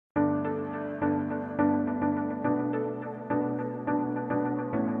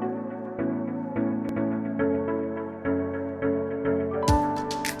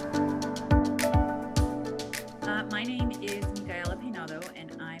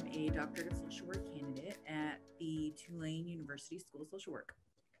I'm a Doctorate of Social Work candidate at the Tulane University School of Social Work.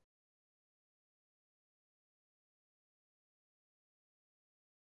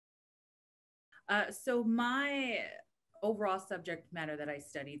 So my overall subject matter that I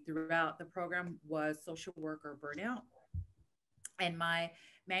studied throughout the program was social worker burnout. And my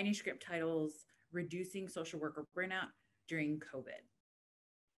manuscript titles, Reducing Social Worker Burnout During COVID.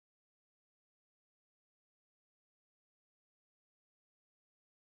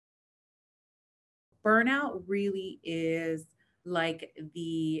 Burnout really is like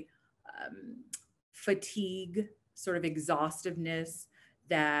the fatigue, sort of exhaustiveness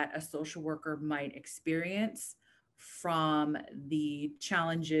that a social worker might experience from the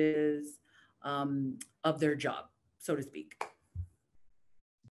challenges of their job, so to speak.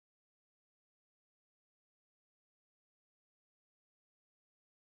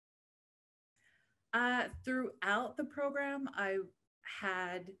 Throughout the program, I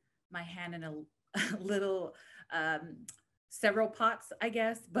had my hand in a little, um, several pots, I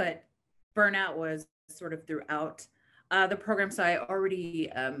guess, but burnout was sort of throughout the program. So I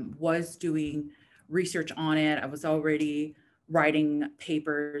already was doing research on it. I was already writing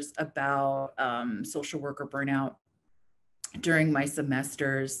papers about social worker burnout during my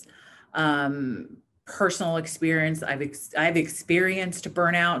semesters. Personal experience, I've experienced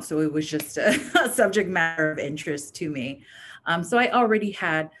burnout, so it was just a subject matter of interest to me. So I already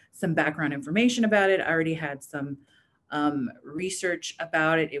had some background information about it. I already had some research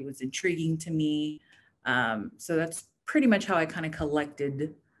about it. It was intriguing to me. So that's pretty much how I kind of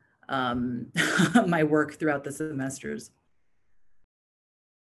collected my work throughout the semesters.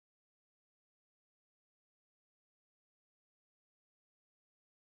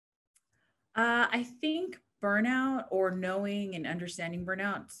 I think burnout or knowing and understanding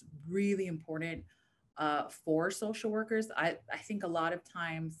burnout is really important for social workers. I think a lot of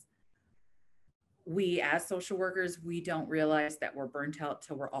times we, as social workers, we don't realize that we're burnt out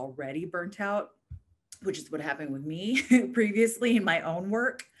till we're already burnt out, which is what happened with me previously in my own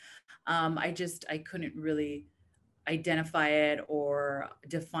work. I couldn't really identify it or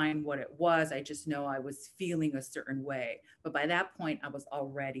define what it was. I just know I was feeling a certain way. But by that point, I was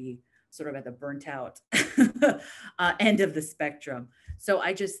already sort of at the burnt out end of the spectrum. So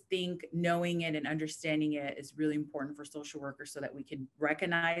I just think knowing it and understanding it is really important for social workers so that we can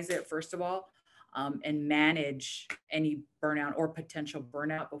recognize it, first of all, and manage any burnout or potential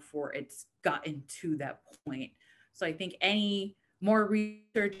burnout before it's gotten to that point. So I think any more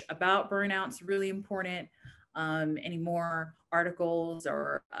research about burnout is really important. Any more articles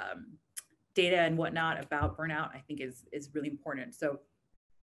or data and whatnot about burnout, I think is really important. So,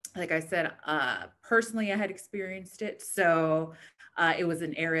 like I said, personally, I had experienced it, so it was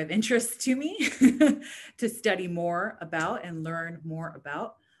an area of interest to me to study more about and learn more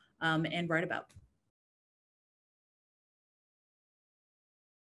about and write about.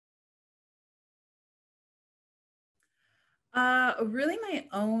 Really, my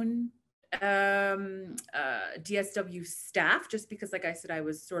own DSW staff, just because, like I said, I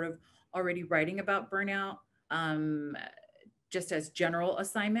was sort of already writing about burnout um, just as general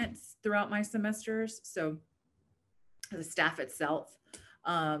assignments throughout my semesters. So the staff itself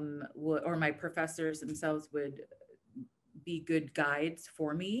or my professors themselves would be good guides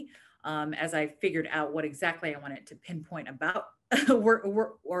for me as I figured out what exactly I wanted to pinpoint about work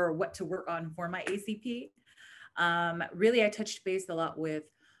or what to work on for my ACP. Really, I touched base a lot with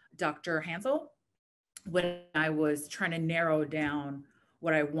Dr. Hansel when I was trying to narrow down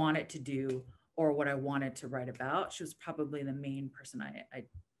what I wanted to do or what I wanted to write about. She was probably the main person I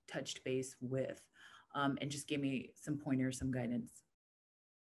touched base with and just gave me some pointers, some guidance.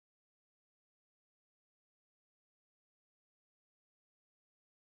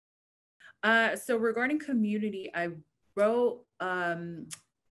 So regarding community, I wrote a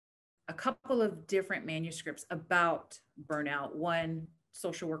couple of different manuscripts about burnout, one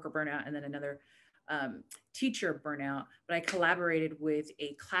social worker burnout, and then another teacher burnout. But I collaborated with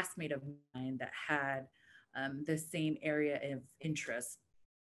a classmate of mine that had the same area of interest.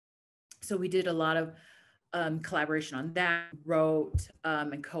 So we did a lot of collaboration on that, wrote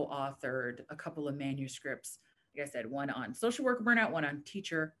and co authored a couple of manuscripts. Like I said, one on social worker burnout, one on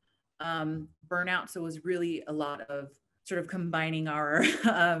teacher burnout. So it was really a lot of sort of combining our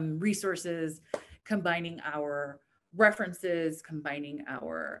resources, combining our references, combining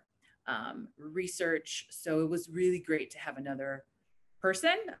our research. So it was really great to have another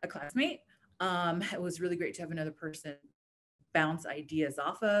person, a classmate. It was really great to have another person bounce ideas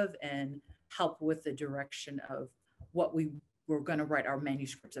off of and help with the direction of what we were going to write our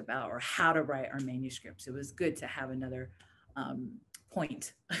manuscripts about or how to write our manuscripts. It was good to have another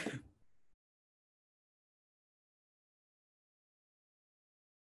point.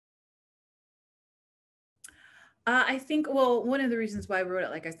 I think, well, one of the reasons why I wrote it,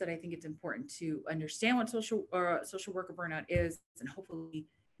 like I said, I think it's important to understand what social worker burnout is, and hopefully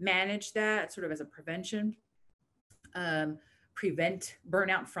manage that sort of as a prevention, um, prevent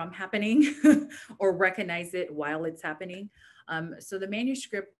burnout from happening, or recognize it while it's happening. So the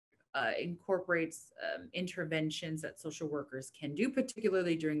manuscript incorporates interventions that social workers can do,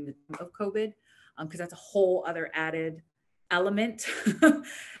 particularly during the time of COVID, because that's a whole other added element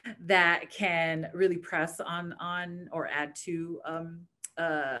that can really press on or add to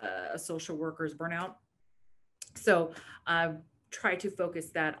a social worker's burnout. So try to focus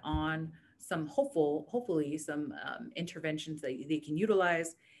that on some hopefully some interventions that they can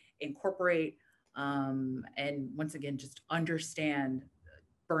utilize, incorporate, and once again, just understand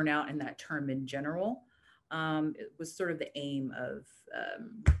burnout and that term in general. It was sort of the aim of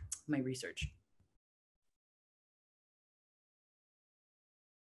my research.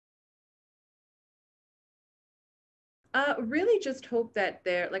 Really just hope that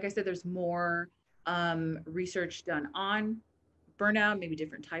there, like I said, there's more research done on burnout, maybe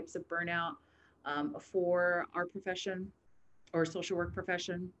different types of burnout for our profession or social work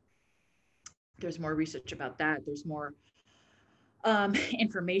profession. There's more research about that. There's more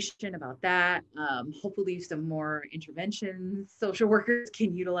information about that. Hopefully, some more interventions social workers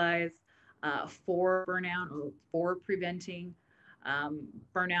can utilize for burnout or for preventing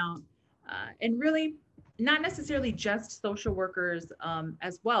burnout. And really, not necessarily just social workers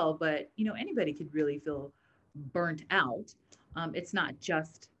as well, but anybody could really feel burnt out. It's not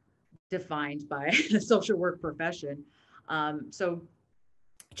just defined by the social work profession. So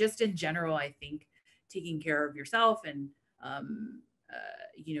just in general, I think taking care of yourself and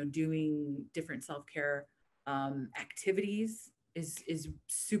doing different self-care activities is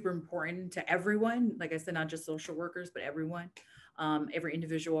super important to everyone. Like I said, not just social workers, but everyone, every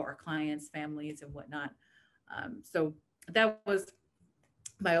individual, our clients, families, and whatnot. So that was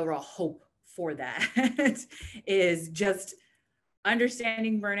my overall hope for that is just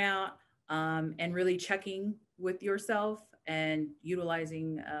understanding burnout, and really checking with yourself and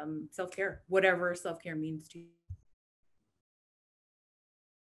utilizing self-care, whatever self-care means to you.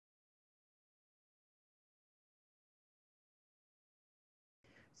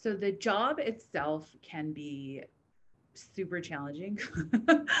 So the job itself can be super challenging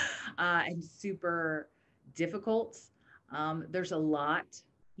and super difficult. There's a lot,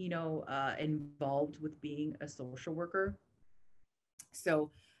 involved with being a social worker.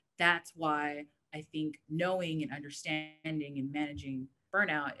 So that's why I think knowing and understanding and managing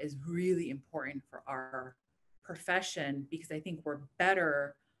burnout is really important for our profession, because I think we're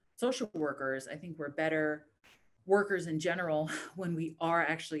better social workers. I think we're better workers in general when we are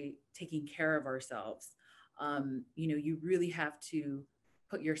actually taking care of ourselves. You really have to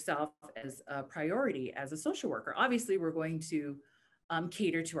put yourself as a priority as a social worker. Obviously, we're going to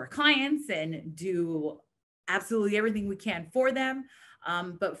cater to our clients and do absolutely everything we can for them.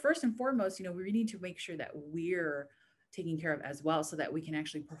 But first and foremost, we need to make sure that we're taken care of as well so that we can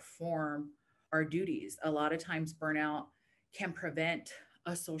actually perform our duties. A lot of times, burnout can prevent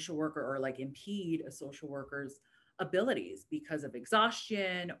a social worker or like impede a social worker's abilities because of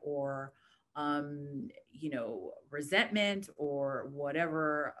exhaustion or resentment or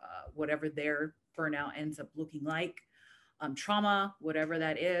whatever their burnout ends up looking like, trauma, whatever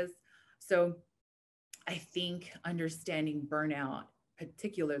that is. So I think understanding burnout,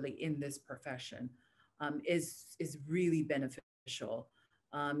 particularly in this profession, is really beneficial.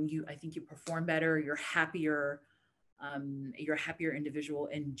 I think you perform better. You're a happier individual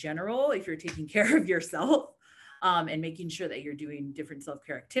in general if you're taking care of yourself, and making sure that you're doing different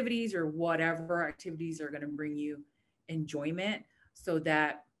self-care activities or whatever activities are going to bring you enjoyment, so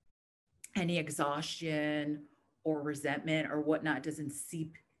that any exhaustion or resentment or whatnot doesn't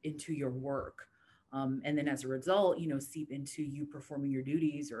seep into your work. And then as a result, seep into you performing your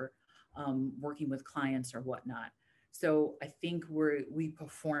duties or working with clients or whatnot. So I think we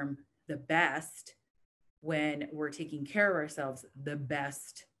perform the best when we're taking care of ourselves the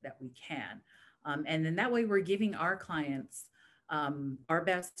best that we can. And then that way we're giving our clients our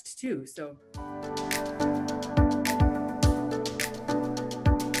best too. So